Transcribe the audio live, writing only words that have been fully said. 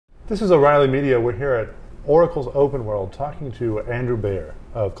This is O'Reilly Media. We're here at Oracle's OpenWorld talking to Andrew Bayer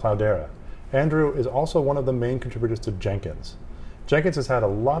of Cloudera. Andrew is also one of the main contributors to Jenkins. Jenkins has had a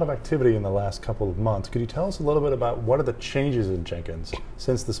lot of activity in the last couple of months. Could you tell us a little bit about what are the changes in Jenkins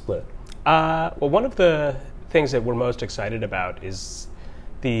since the split? Well, one of the things that we're most excited about is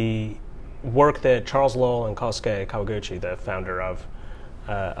the work that Charles Lowell and Kosuke Kawaguchi, the founder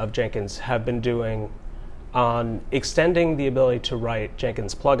of Jenkins, have been doing on extending the ability to write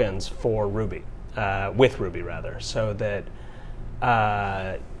Jenkins plugins for Ruby, with Ruby rather, so that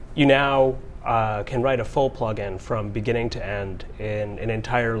you now can write a full plugin from beginning to end in an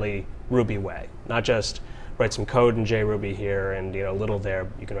entirely Ruby way. Not just write some code in JRuby here and a little there.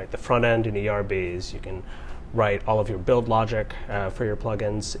 You can write the front end in ERBs. You can write all of your build logic for your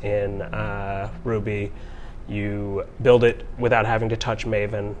plugins in Ruby. You build it without having to touch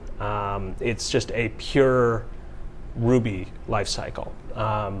Maven. It's just a pure Ruby lifecycle.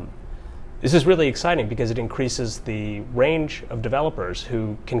 This is really exciting because it increases the range of developers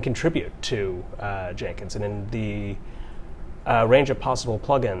who can contribute to Jenkins and in the range of possible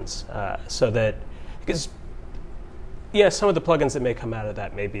plugins, because some of the plugins that may come out of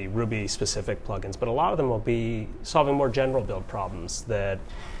that may be Ruby-specific plugins, but a lot of them will be solving more general build problems that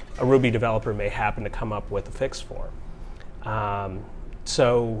a Ruby developer may happen to come up with a fix for.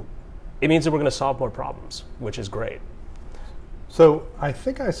 So it means that we're going to solve more problems, which is great. So I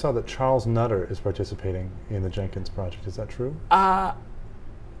think I saw that Charles Nutter is participating in the Jenkins project. Is that true? Not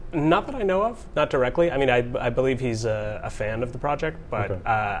that I know of, not directly. I mean, I believe he's a fan of the project, but okay.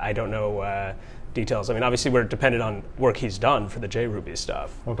 I don't know details. I mean, obviously we're dependent on work he's done for the JRuby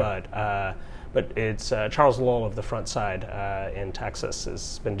stuff, okay. But it's Charles Lowell of the Front Side in Texas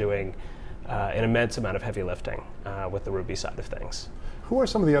has been doing an immense amount of heavy lifting with the Ruby side of things. Who are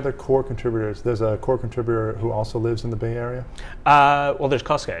some of the other core contributors? There's a core contributor who also lives in the Bay Area? Well, there's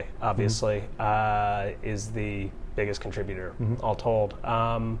Kosuke, obviously, is the biggest contributor, all told.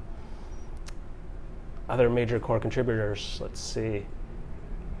 Other major core contributors, let's see.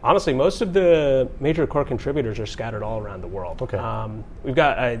 Honestly, most of the major core contributors are scattered all around the world. Okay. We've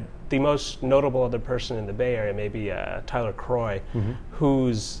got the most notable other person in the Bay Area, maybe Tyler Croy,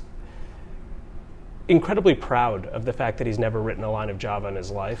 who's incredibly proud of the fact that he's never written a line of Java in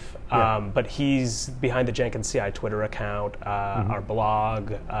his life. But he's behind the Jenkins CI Twitter account, our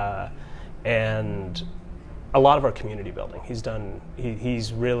blog, and a lot of our community building.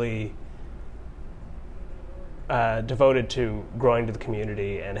 He's really devoted to growing to the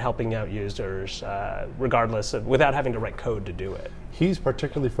community and helping out users, regardless of, without having to write code to do it. He's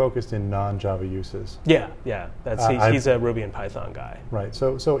particularly focused in non-Java uses. Yeah. He's a Ruby and Python guy. Right.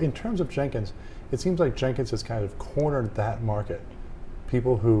 So in terms of Jenkins, it seems like Jenkins has kind of cornered that market.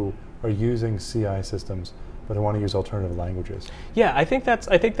 People who are using CI systems but who want to use alternative languages. Yeah, I think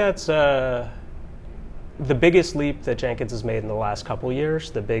that's the biggest leap that Jenkins has made in the last couple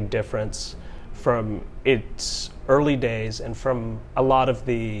years. The big difference from its early days and from a lot of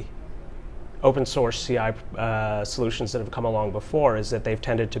the open source CI solutions that have come along before is that they've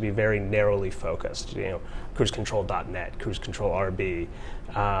tended to be very narrowly focused. CruiseControl.net, CruiseControl.rb,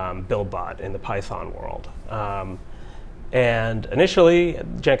 BuildBot in the Python world. And initially,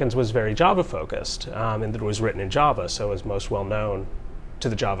 Jenkins was very Java focused, and it was written in Java, so it was most well known to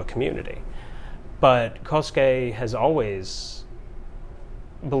the Java community. But Kosuke has always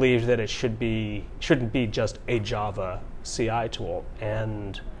believed that it shouldn't be just a Java CI tool,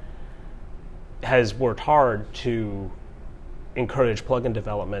 and has worked hard to encourage plugin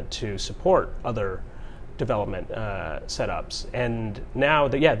development to support other development setups. And now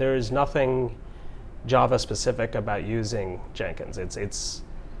that there is nothing Java specific about using Jenkins. It's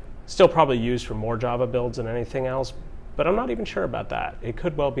still probably used for more Java builds than anything else, but I'm not even sure about that. It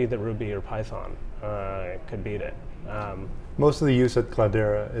could well be that Ruby or Python could beat it. Most of the use at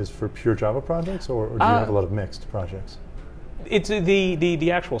Cloudera is for pure Java projects, or do you have a lot of mixed projects? It's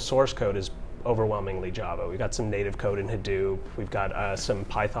the actual source code is overwhelmingly Java. We've got some native code in Hadoop. We've got some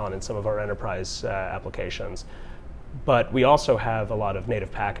Python in some of our enterprise applications. But we also have a lot of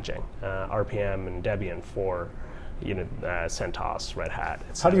native packaging, RPM and Debian for CentOS, Red Hat,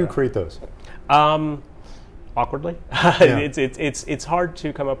 etc. How do you create those? Awkwardly. It's hard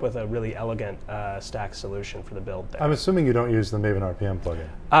to come up with a really elegant stack solution for the build there. I'm assuming you don't use the Maven RPM plugin.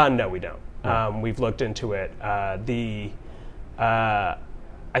 No, we don't. No. We've looked into it.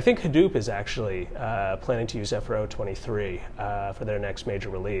 I think Hadoop is actually planning to use FRO 23 for their next major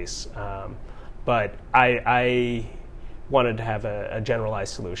release. But I wanted to have a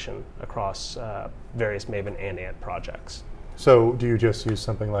generalized solution across various Maven and Ant projects. So do you just use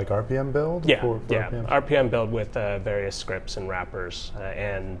something like RPM build? Yeah, for yeah. RPM? RPM build with various scripts and wrappers,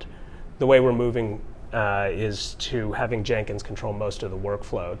 and the way we're moving is to having Jenkins control most of the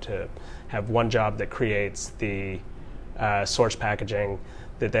workflow, to have one job that creates the source packaging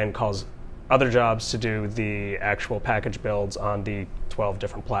that then calls other jobs to do the actual package builds on the 12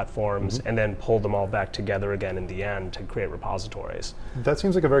 different platforms, and then pull them all back together again in the end to create repositories. That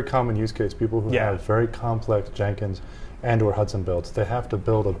seems like a very common use case. People who Yeah. have very complex Jenkins and or Hudson builds, they have to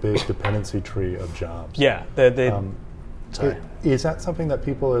build a big dependency tree of jobs. Yeah, sorry. Is that something that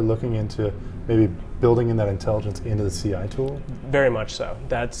people are looking into, maybe building in that intelligence into the CI tool? Very much so.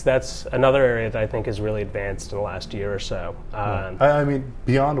 That's another area that I think has really advanced in the last year or so. I mean,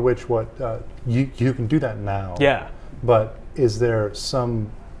 beyond which, what you can do that now. Yeah. But is there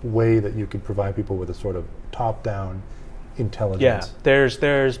some way that you could provide people with a sort of top-down intelligence? Yeah,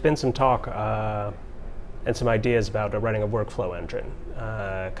 there's been some talk and some ideas about writing a workflow engine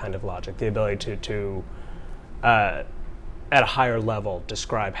kind of logic, the ability to at a higher level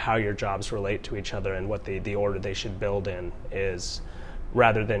describe how your jobs relate to each other and what the order they should build in is,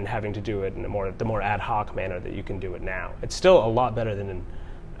 rather than having to do it in the more ad hoc manner that you can do it now. It's still a lot better than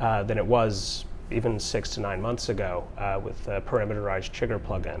it was even 6 to 9 months ago with a parameterized trigger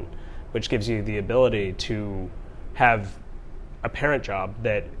plugin, which gives you the ability to have a parent job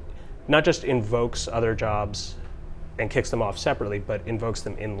that not just invokes other jobs and kicks them off separately, but invokes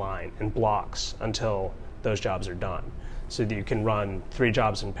them in line and blocks until those jobs are done, so that you can run 3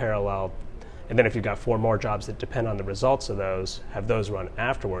 jobs in parallel, and then if you've got 4 more jobs that depend on the results of those, have those run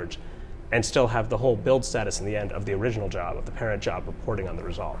afterwards, and still have the whole build status in the end of the original job, of the parent job, reporting on the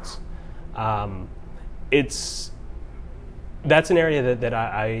results. That's an area that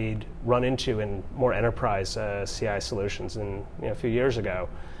I'd run into in more enterprise CI solutions a few years ago,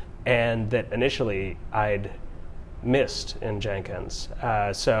 and that initially I'd missed in Jenkins.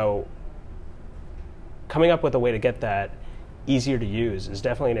 So coming up with a way to get that easier to use is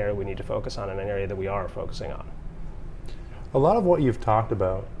definitely an area we need to focus on, and an area that we are focusing on. A lot of what you've talked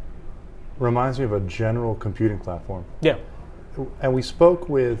about reminds me of a general computing platform. Yeah. And we spoke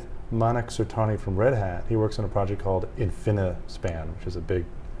with Manik Surtani from Red Hat. He works on a project called InfiniSpan, which is a big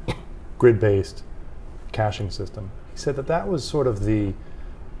grid-based caching system. He said that was sort of the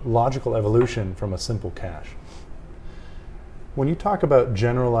logical evolution from a simple cache. When you talk about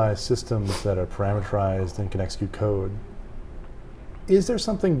generalized systems that are parameterized and can execute code, is there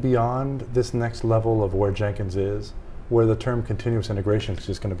something beyond this next level of where Jenkins is, where the term continuous integration is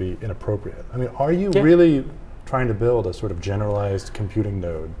just going to be inappropriate? I mean, are you really trying to build a sort of generalized computing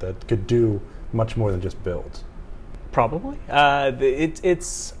node that could do much more than just builds? Probably. I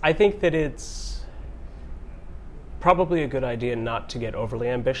think that it's probably a good idea not to get overly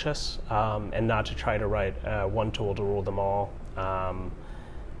ambitious and not to try to write one tool to rule them all. I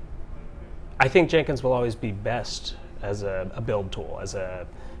think Jenkins will always be best as a build tool, as a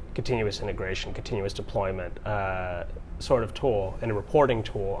continuous integration, continuous deployment sort of tool, and a reporting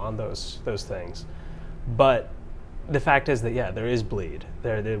tool on those things. But the fact is that, there is bleed.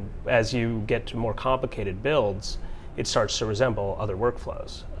 As you get to more complicated builds, it starts to resemble other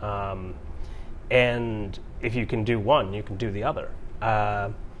workflows. And if you can do one, you can do the other.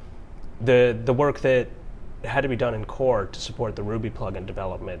 The work that had to be done in core to support the Ruby plugin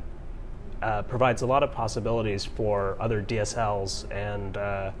development provides a lot of possibilities for other DSLs and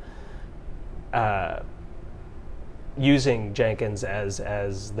using Jenkins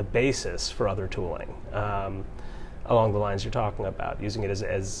as the basis for other tooling along the lines you're talking about, using it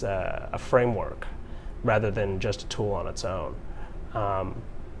as a framework rather than just a tool on its own.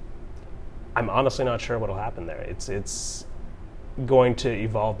 I'm honestly not sure what will happen there. It's going to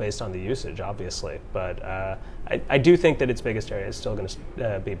evolve based on the usage, obviously, but I do think that its biggest area is still going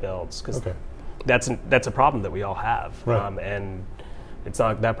to be builds, because that's a problem that we all have, and it's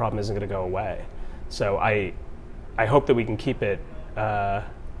not, that problem isn't going to go away. So I hope that we can keep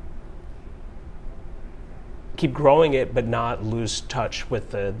growing it, but not lose touch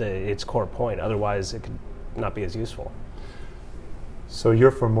with its core point. Otherwise, it could not be as useful. So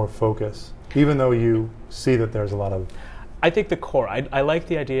you're for more focus, even though you see that there's a lot of... I think the core, I like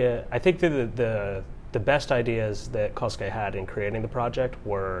the idea. I think that the best ideas that Kosuke had in creating the project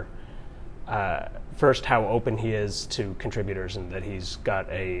were first how open he is to contributors, and that he's got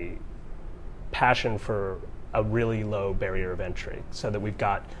a passion for a really low barrier of entry, so that we've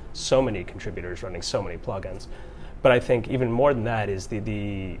got so many contributors running so many plugins. But I think even more than that is the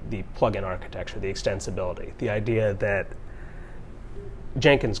plugin architecture, the extensibility, the idea that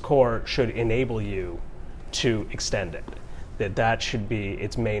Jenkins core should enable you to extend it, that should be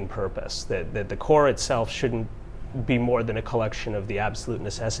its main purpose, that the core itself shouldn't be more than a collection of the absolute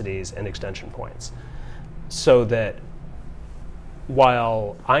necessities and extension points. So that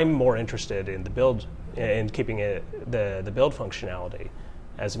while I'm more interested in the build, in keeping the build functionality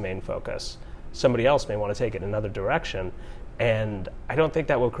as a main focus, somebody else may want to take it in another direction, and I don't think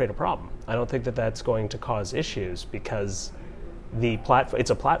that will create a problem. I don't think that that's going to cause issues, because it's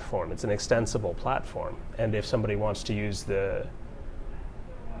a platform, it's an extensible platform, and if somebody wants to use the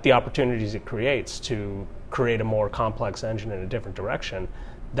opportunities it creates to create a more complex engine in a different direction,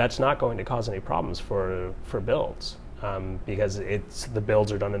 that's not going to cause any problems for builds, because the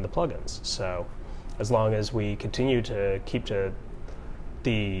builds are done in the plugins. So as long as we continue to keep to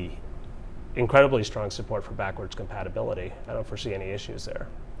the incredibly strong support for backwards compatibility, I don't foresee any issues there.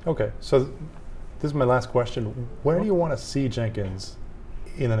 Okay, so this is my last question. Where do you want to see Jenkins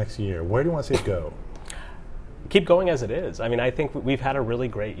in the next year? Where do you want to see it go? Keep going as it is. I mean, I think we've had a really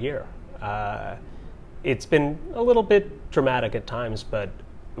great year. It's been a little bit dramatic at times, but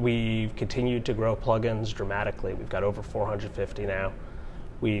we've continued to grow plugins dramatically. We've got over 450 now.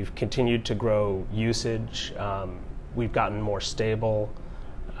 We've continued to grow usage. We've gotten more stable.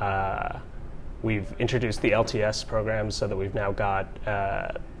 We've introduced the LTS program so that we've now got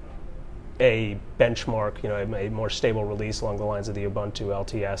a benchmark, a more stable release along the lines of the Ubuntu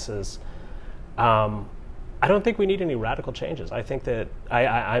LTSs. I don't think we need any radical changes. I think that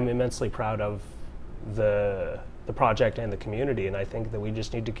I'm immensely proud of the project and the community, and I think that we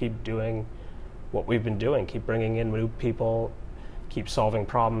just need to keep doing what we've been doing, keep bringing in new people, keep solving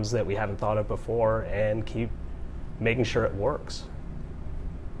problems that we haven't thought of before, and keep making sure it works.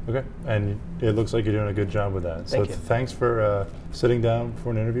 Okay, and it looks like you're doing a good job with that. Thank you. Thanks for sitting down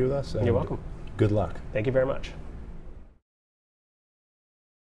for an interview with us. And you're welcome. Good luck. Thank you very much.